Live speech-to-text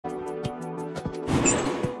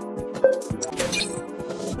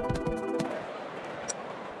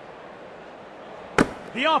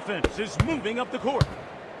The offense is moving up the court.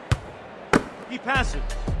 He passes.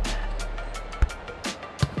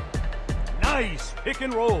 Nice pick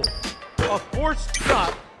and roll. A forced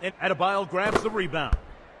shot, and Adebayo grabs the rebound.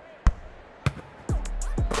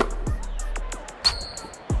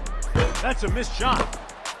 That's a missed shot.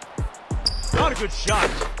 Not a good shot.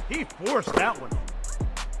 He forced that one.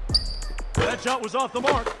 That shot was off the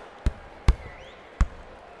mark.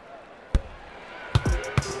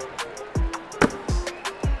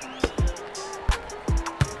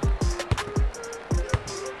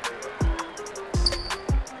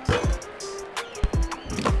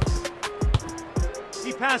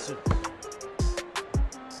 He passes.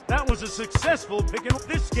 That was a successful pick and roll.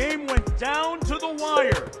 This game went down to the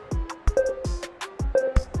wire.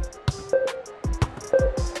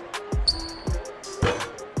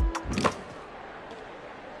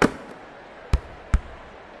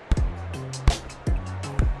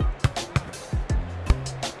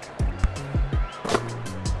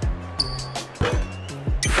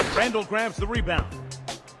 Randall grabs the rebound.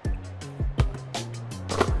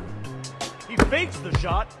 He fakes the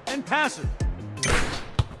shot and passes.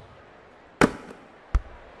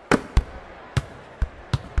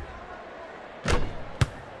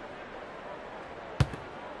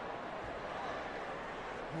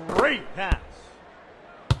 Great pass.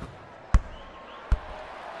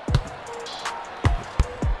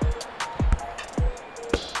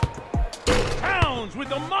 Towns with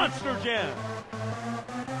the monster jam.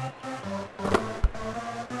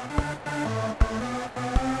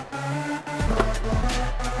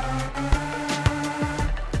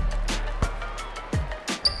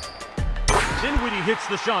 Dinwiddie hits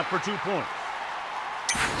the shot for 2 points.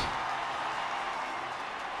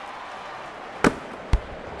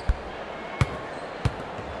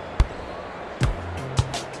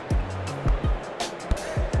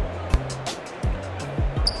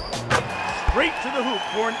 Straight to the hoop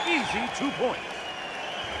for an easy 2 points.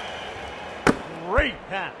 Great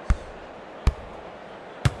pass.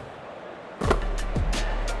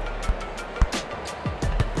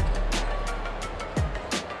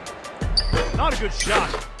 Not a good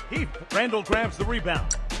shot. Randall grabs the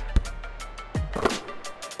rebound.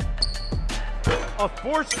 A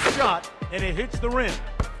forced shot, and it hits the rim.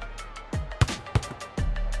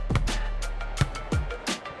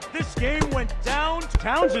 This game went down.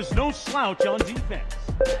 Towns is no slouch on defense.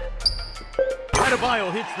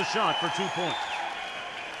 Adebayo hits the shot for 2 points.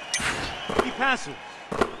 He passes.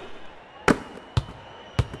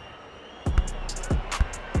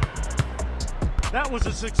 That was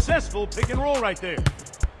a successful pick and roll right there.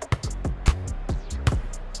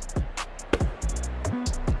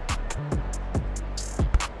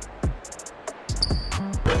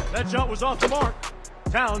 That shot was off the mark.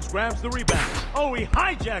 Towns grabs the rebound. Oh, he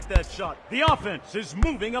hijacked that shot. The offense is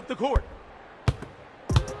moving up the court.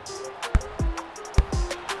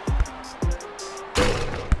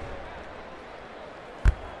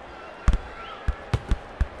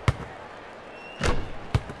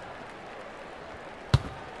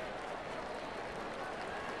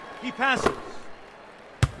 He passes.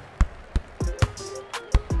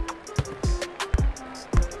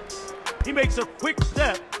 He makes a quick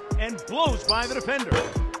step and blows by the defender.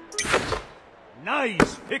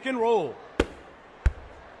 Nice pick and roll.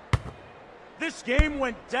 This game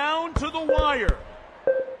went down to the wire.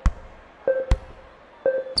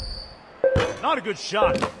 Not a good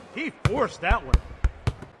shot. He forced that one.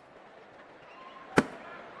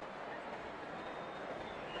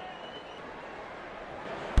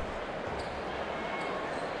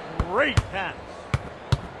 Great pass.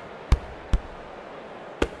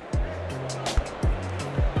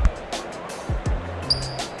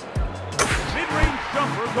 Mid-range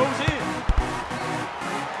jumper goes in.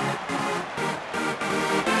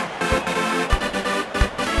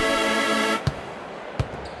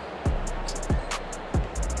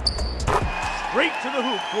 Straight to the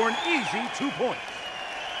hoop for an easy 2 points.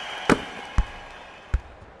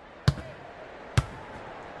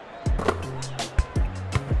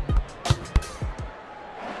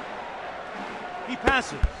 He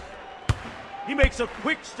passes. He makes a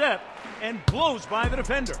quick step and blows by the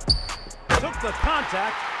defender. Took the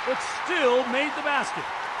contact, but still made the basket.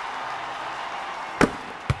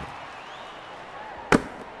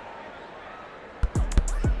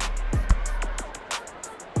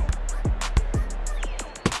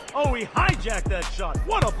 Oh, he hijacked that shot.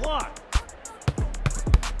 What a block.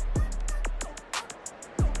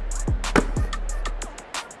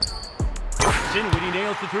 Dinwiddie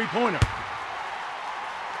nails the three-pointer.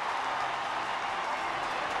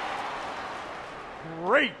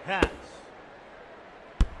 Great pass.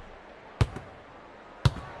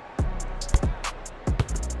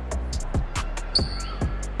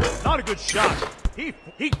 Not a good shot.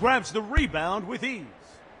 He grabs the rebound with ease.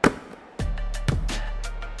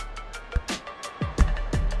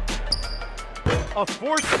 A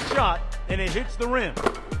forced shot, and it hits the rim.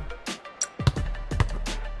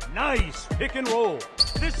 Nice pick and roll.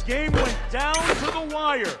 This game went down to the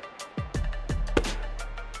wire.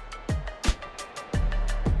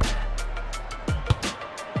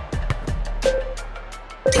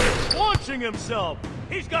 Launching himself.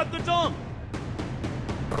 He's got the dunk.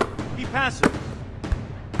 He passes.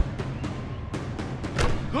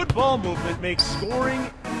 Good ball movement makes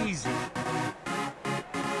scoring easy.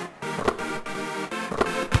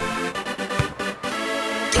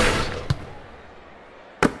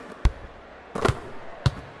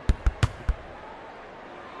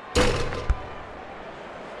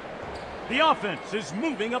 The offense is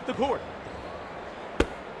moving up the court.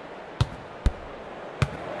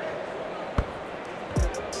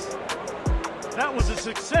 That was a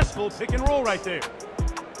successful pick and roll right there.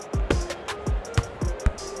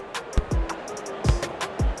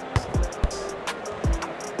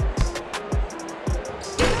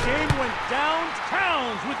 This game went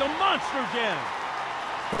downtowns with the monster jam.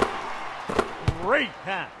 Great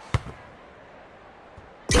pass.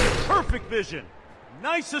 Perfect vision.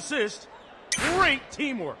 Nice assist. Great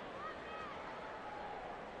teamwork.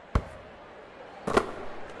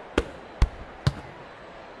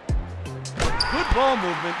 Good ball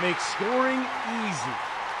movement makes scoring easy.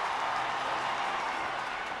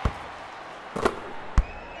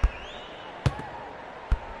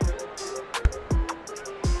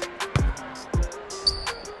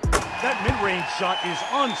 That mid-range shot is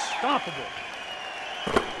unstoppable.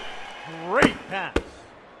 Great pass.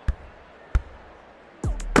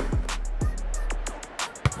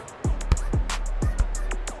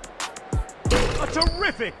 A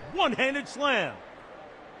terrific one-handed slam.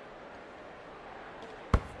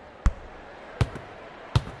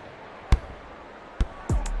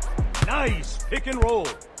 Nice pick and roll.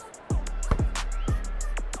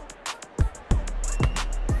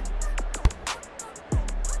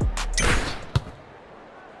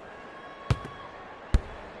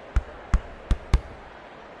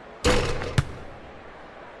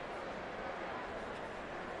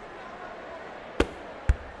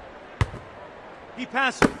 He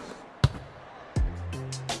passes.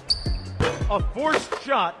 A forced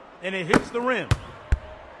shot, and it hits the rim.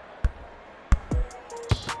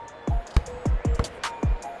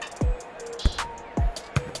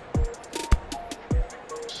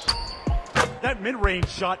 That mid-range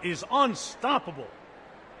shot is unstoppable.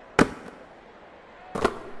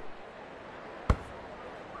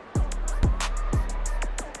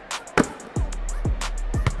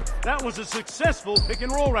 That was a successful pick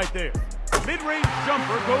and roll right there. Mid-range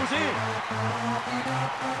jumper goes in.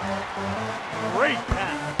 Great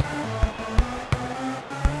pass.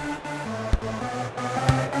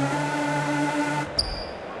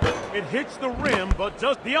 It hits the rim, but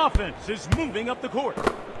the offense is moving up the court.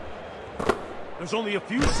 There's only a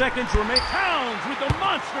few seconds remaining. Towns with the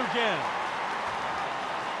monster jam.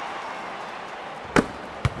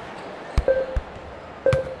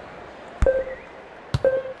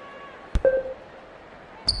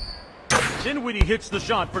 Dinwiddie hits the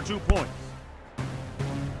shot for 2 points.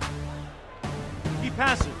 He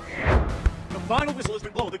passes. The final whistle has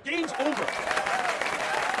been blown. The game's over.